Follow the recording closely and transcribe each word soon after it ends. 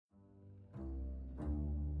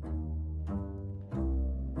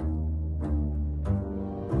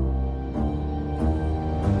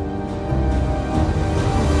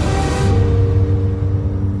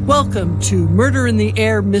Welcome to Murder in the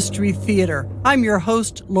Air Mystery Theater. I'm your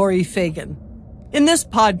host, Laurie Fagen. In this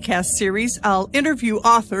podcast series, I'll interview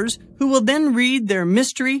authors who will then read their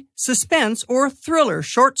mystery, suspense, or thriller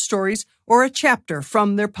short stories or a chapter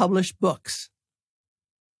from their published books.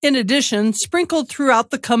 In addition, sprinkled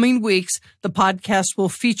throughout the coming weeks, the podcast will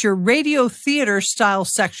feature radio theater-style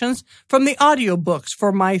sections from the audiobooks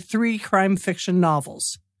for my 3 crime fiction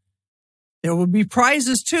novels. There will be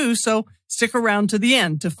prizes too, so stick around to the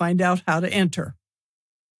end to find out how to enter.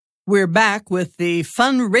 We're back with the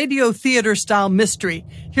fun radio theater-style mystery.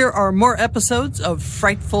 Here are more episodes of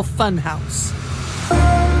Frightful Fun House.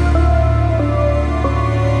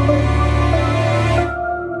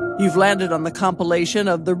 You've landed on the compilation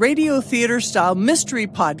of the radio theater-style mystery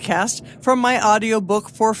podcast from my audiobook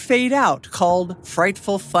for Fade Out called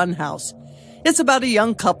Frightful Fun House. It's about a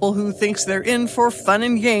young couple who thinks they're in for fun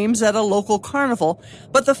and games at a local carnival,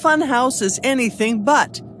 but the fun house is anything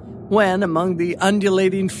but. When, among the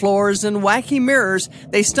undulating floors and wacky mirrors,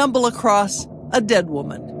 they stumble across a dead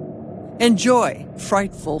woman. Enjoy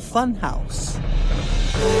Frightful Fun House.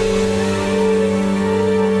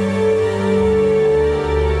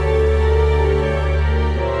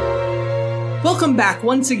 Welcome back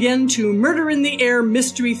once again to Murder in the Air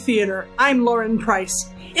Mystery Theater. I'm Lauren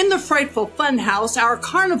Price. In the Frightful Fun House, our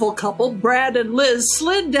carnival couple, Brad and Liz,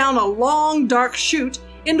 slid down a long, dark chute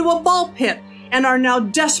into a ball pit and are now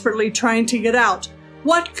desperately trying to get out.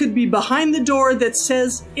 What could be behind the door that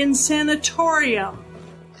says Insanatorium?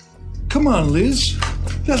 Come on, Liz.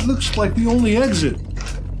 That looks like the only exit.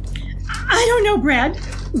 I don't know, Brad.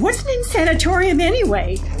 What's an insanatorium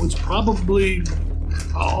anyway? Oh, it's probably...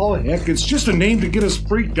 Oh, heck, it's just a name to get us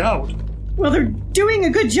freaked out. Well, they're doing a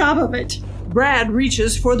good job of it. Brad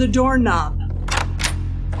reaches for the doorknob.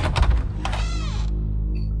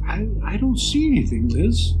 I don't see anything,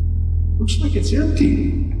 Liz. Looks like it's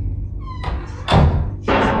empty.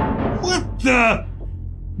 What the?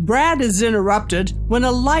 Brad is interrupted when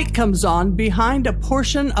a light comes on behind a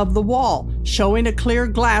portion of the wall, showing a clear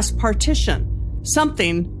glass partition.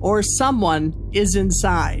 Something or someone is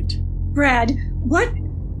inside. Brad, what?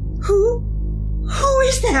 Who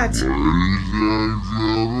is that?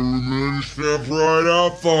 Step right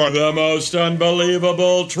up for the most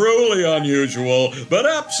unbelievable, truly unusual, but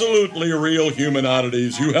absolutely real human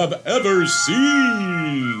oddities you have ever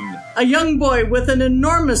seen. A young boy with an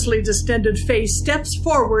enormously distended face steps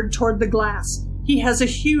forward toward the glass. He has a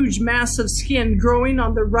huge mass of skin growing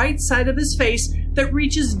on the right side of his face that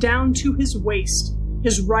reaches down to his waist.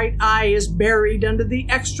 His right eye is buried under the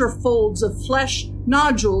extra folds of flesh,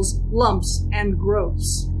 nodules, lumps, and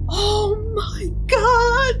growths. Oh my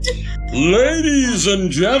God! Ladies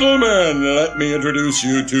and gentlemen, let me introduce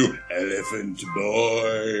you to Elephant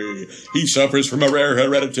Boy. He suffers from a rare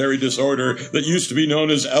hereditary disorder that used to be known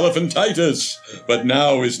as elephantitis, but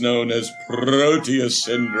now is known as Proteus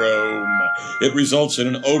syndrome. It results in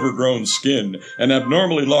an overgrown skin, an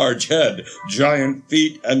abnormally large head, giant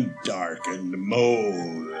feet, and darkened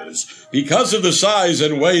moles. Because of the size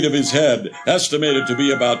and weight of his head, estimated to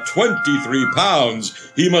be about 23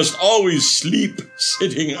 pounds, he must always sleep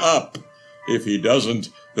sitting up. If he doesn't,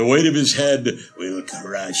 the weight of his head will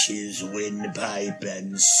crush his windpipe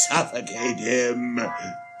and suffocate him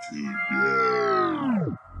to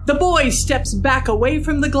death. The boy steps back away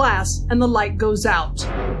from the glass and the light goes out.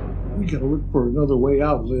 We gotta look for another way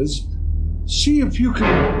out, Liz. See if you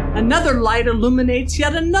can... Another light illuminates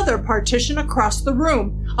yet another partition across the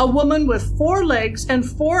room. A woman with 4 legs and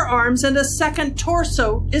 4 arms and a second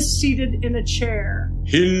torso is seated in a chair.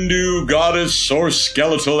 Hindu goddess or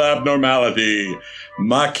skeletal abnormality.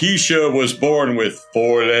 Makisha was born with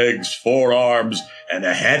 4 legs, 4 arms, and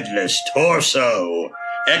a headless torso.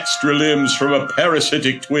 Extra limbs from a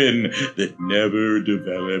parasitic twin that never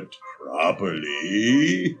developed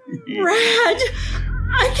properly. Brad,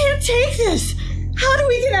 I can't take this. How do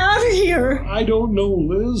we get out of here? I don't know,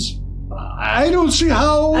 Liz. I don't see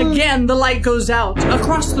how... Again, the light goes out.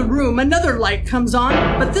 Across the room, another light comes on,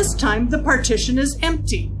 but this time the partition is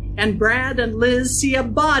empty. And Brad and Liz see a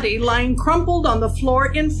body lying crumpled on the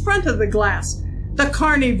floor in front of the glass. The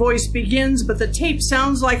Carney voice begins, but the tape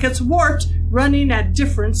sounds like it's warped, running at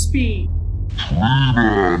different speed.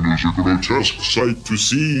 Man is a grotesque sight to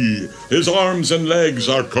see. His arms and legs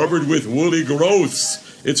are covered with woolly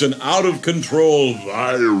growths. It's an out-of-control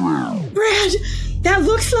virus. Brad, that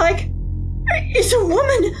looks like... It's a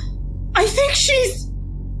woman. I think she's...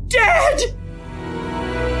 dead.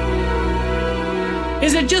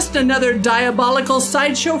 Is it just another diabolical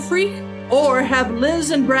sideshow freak? Or have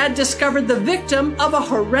Liz and Brad discovered the victim of a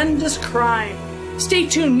horrendous crime? Stay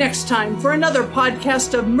tuned next time for another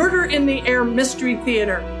podcast of Murder in the Air Mystery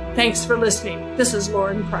Theater. Thanks for listening. This is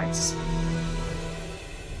Lauren Price.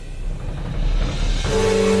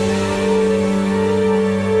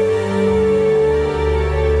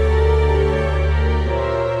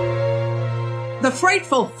 The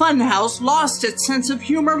Frightful Fun House lost its sense of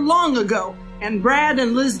humor long ago, and Brad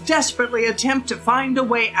and Liz desperately attempt to find a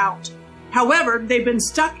way out. However, they've been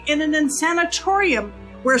stuck in an insanatorium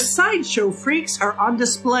where sideshow freaks are on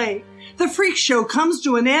display. The freak show comes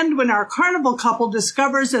to an end when our carnival couple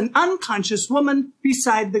discovers an unconscious woman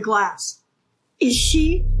beside the glass. Is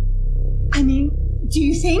she? Do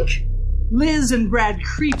you think? Liz and Brad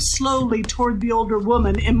creep slowly toward the older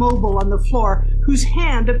woman immobile on the floor, whose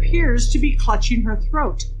hand appears to be clutching her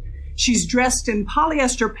throat. She's dressed in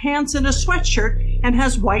polyester pants and a sweatshirt and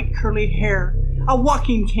has white curly hair. A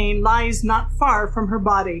walking cane lies not far from her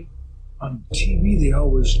body. On TV, they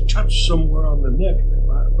always touch somewhere on the neck,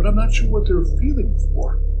 but I'm not sure what they're feeling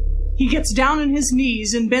for. He gets down on his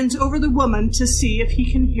knees and bends over the woman to see if he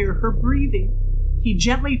can hear her breathing. He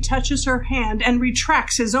gently touches her hand and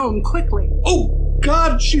retracts his own quickly. Oh,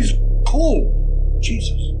 God, she's cold.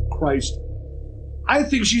 Jesus Christ. I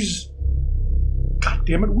think she's... God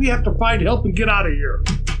damn it, we have to find help and get out of here.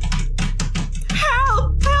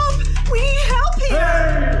 Help! Help! We need help here!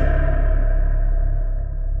 Hey!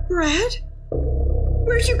 Brad?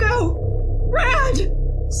 Where'd you go? Brad!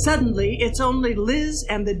 Suddenly, it's only Liz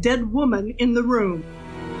and the dead woman in the room.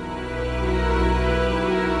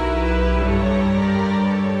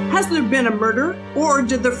 Has there been a murder, or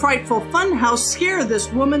did the Frightful Fun House scare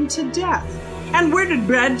this woman to death? And where did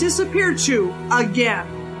Brad disappear to again?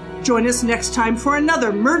 Join us next time for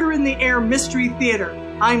another Murder in the Air Mystery Theater.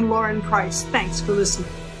 I'm Lauren Price. Thanks for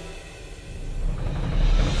listening.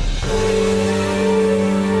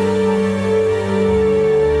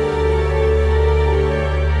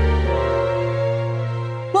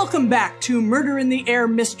 Welcome back to Murder in the Air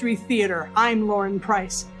Mystery Theater. I'm Lauren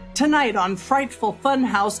Price. Tonight on Frightful Fun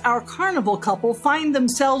House, our carnival couple find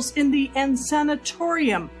themselves in the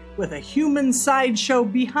insanatorium with a human sideshow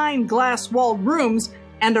behind glass-walled rooms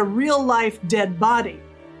and a real-life dead body.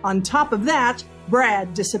 On top of that,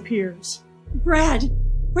 Brad disappears. Brad,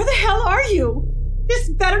 where the hell are you? This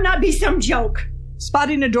better not be some joke.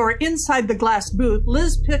 Spotting a door inside the glass booth,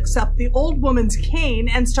 Liz picks up the old woman's cane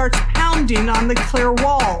and starts pounding on the clear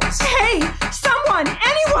walls. Hey, someone,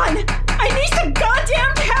 anyone! I need some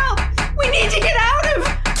goddamn help! We need to get out of...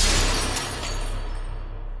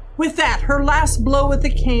 With that, her last blow with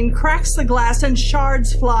the cane cracks the glass and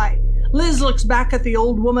shards fly. Liz looks back at the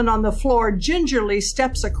old woman on the floor, gingerly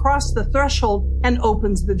steps across the threshold, and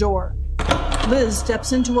opens the door. Liz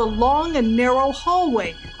steps into a long and narrow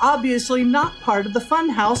hallway, obviously not part of the fun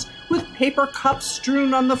house, with paper cups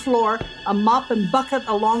strewn on the floor, a mop and bucket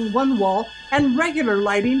along one wall, and regular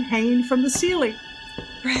lighting hanging from the ceiling.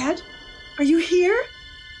 Brad, are you here?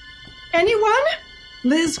 Anyone?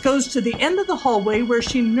 Liz goes to the end of the hallway where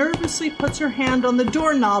she nervously puts her hand on the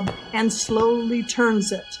doorknob and slowly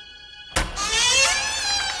turns it.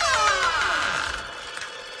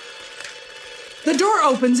 The door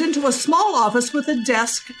opens into a small office with a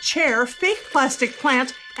desk, chair, fake plastic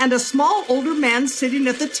plant, and a small older man sitting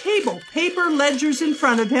at the table, paper ledgers in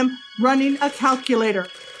front of him, running a calculator.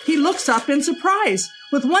 He looks up in surprise.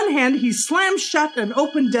 With one hand, he slams shut an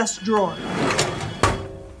open desk drawer.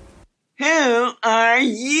 Who are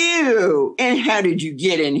you? And how did you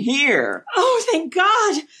get in here? Oh, thank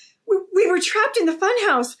God. We were trapped in the fun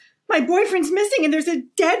house. My boyfriend's missing and there's a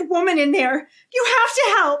dead woman in there. You have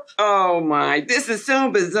to help. Oh my, this is so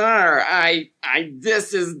bizarre.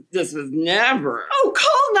 This was never. Oh,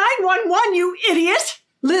 call 911, you idiot.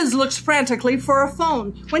 Liz looks frantically for a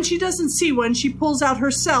phone. When she doesn't see one, she pulls out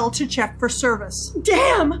her cell to check for service.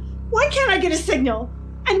 Damn, why can't I get a signal?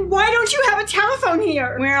 And why don't you have a telephone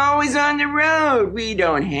here? We're always on the road. We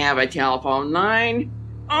don't have a telephone line.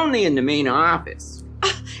 Only in the main office.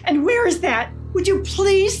 And where is that? Would you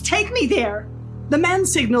please take me there? The man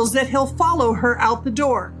signals that he'll follow her out the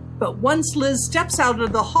door. But once Liz steps out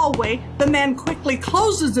of the hallway, the man quickly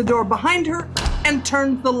closes the door behind her and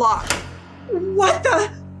turns the lock. What the?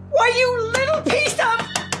 Why, you little piece of...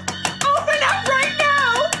 Open up right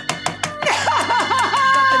now!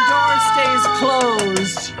 But the door stays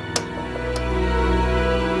closed.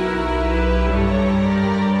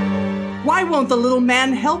 Why won't the little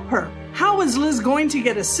man help her? How is Liz going to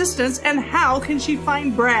get assistance, and how can she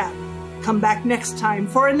find Brad? Come back next time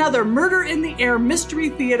for another Murder in the Air Mystery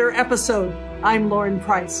Theater episode. I'm Lauren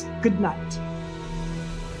Price. Good night.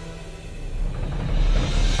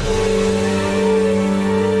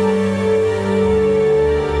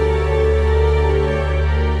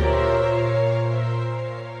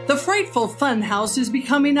 The Frightful Frightful Fun House is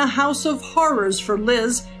becoming a house of horrors for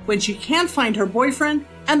Liz when she can't find her boyfriend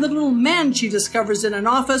and the little man she discovers in an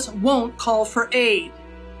office won't call for aid.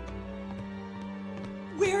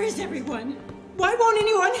 Where is everyone? Why won't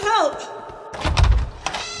anyone help?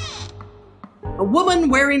 A woman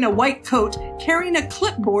wearing a white coat, carrying a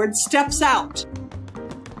clipboard, steps out.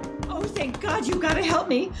 Oh, thank God, you've got to help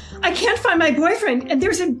me. I can't find my boyfriend, and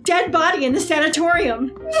there's a dead body in the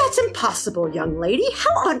sanatorium. That's impossible, young lady.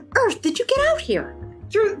 How on earth did you get out here?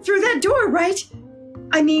 Through that door, right?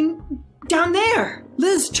 I mean, down there.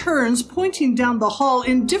 Liz turns, pointing down the hall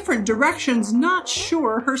in different directions, not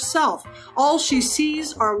sure herself. All she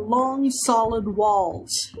sees are long, solid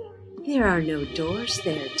walls. There are no doors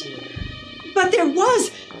there, dear. But there was.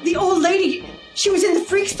 The old lady, she was in the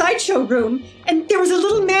freak sideshow room, and there was a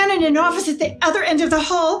little man in an office at the other end of the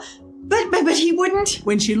hall, but he wouldn't.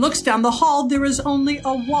 When she looks down the hall, there is only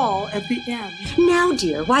a wall at the end. Now,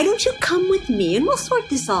 dear, why don't you come with me and we'll sort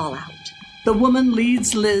this all out? The woman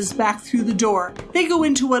leads Liz back through the door. They go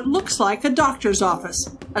into what looks like a doctor's office.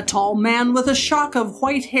 A tall man with a shock of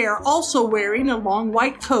white hair, also wearing a long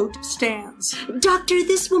white coat, stands. Doctor,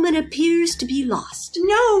 this woman appears to be lost.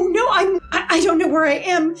 No, I don't know where I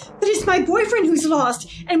am, but it's my boyfriend who's lost,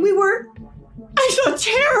 and I saw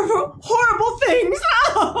terrible, horrible things.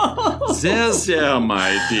 There,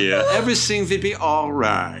 my dear. Everything will be all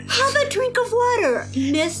right. Have a drink of water,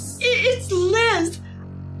 miss. It's Liz.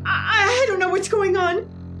 I don't know what's going on.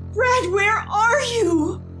 Brad, where are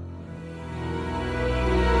you?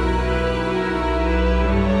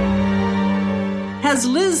 Has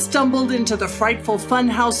Liz stumbled into the Frightful Fun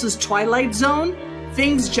House's Twilight Zone?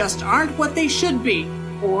 Things just aren't what they should be.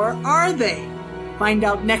 Or are they? Find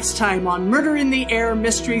out next time on Murder in the Air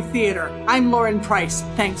Mystery Theater. I'm Lauren Price.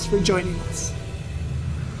 Thanks for joining us.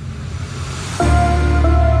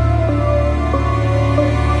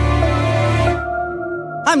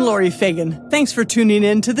 I'm Laurie Fagen. Thanks for tuning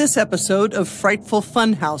in to this episode of Frightful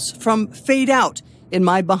Fun House from Fade Out in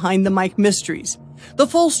my Behind the Mic Mysteries. The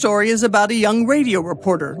full story is about a young radio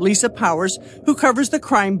reporter, Lisa Powers, who covers the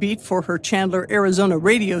crime beat for her Chandler, Arizona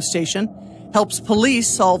radio station, helps police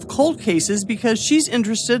solve cold cases because she's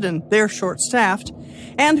interested and they're short-staffed,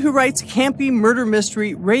 and who writes campy murder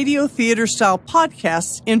mystery radio theater-style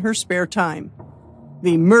podcasts in her spare time.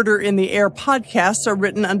 The Murder in the Air podcasts are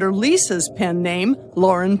written under Lisa's pen name,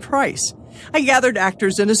 Lauren Price. I gathered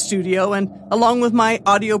actors in a studio and, along with my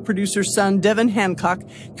audio producer's son, Devin Hancock,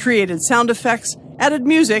 created sound effects, added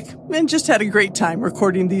music, and just had a great time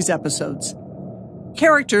recording these episodes.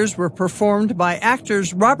 Characters were performed by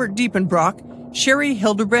actors Robert Diepenbrock, Sherry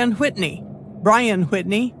Hildebrand Whitney, Brian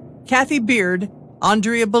Whitney, Kathy Beard,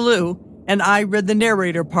 Andrea Ballou, and I read the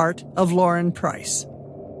narrator part of Lauren Price.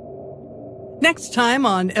 Next time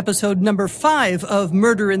on episode number 5 of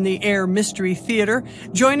Murder in the Air Mystery Theater,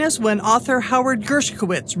 join us when author Howard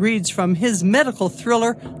Gershkowitz reads from his medical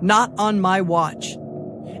thriller, Not on My Watch.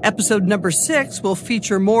 Episode number 6 will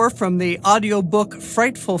feature more from the audiobook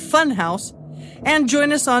Frightful Fun House, and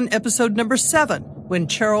join us on episode number 7 when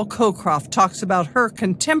Cheryl Cocroft talks about her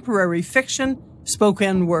contemporary fiction,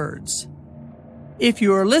 Spoken Words. If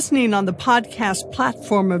you are listening on the podcast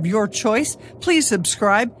platform of your choice, please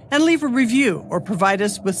subscribe and leave a review or provide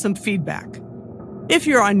us with some feedback. If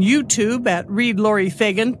you're on YouTube at Read Laurie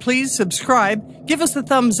Fagen, please subscribe, give us a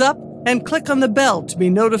thumbs up, and click on the bell to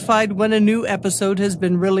be notified when a new episode has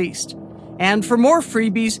been released. And for more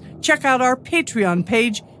freebies, check out our Patreon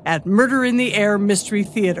page at Murder in the Air Mystery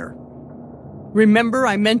Theater. Remember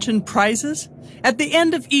I mentioned prizes? At the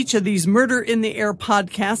end of each of these Murder in the Air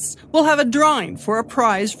podcasts, we'll have a drawing for a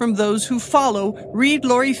prize from those who follow Read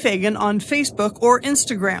Laurie Fagen on Facebook or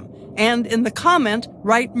Instagram, and in the comment,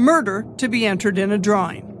 write murder to be entered in a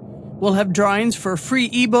drawing. We'll have drawings for free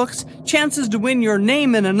ebooks, chances to win your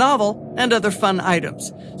name in a novel, and other fun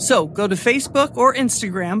items. So go to Facebook or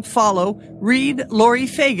Instagram, follow Read Laurie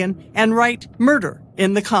Fagen, and write murder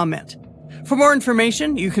in the comment. For more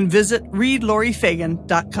information, you can visit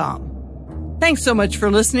readlauriefagen.com. Thanks so much for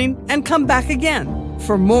listening, and come back again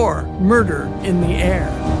for more Murder in the Air.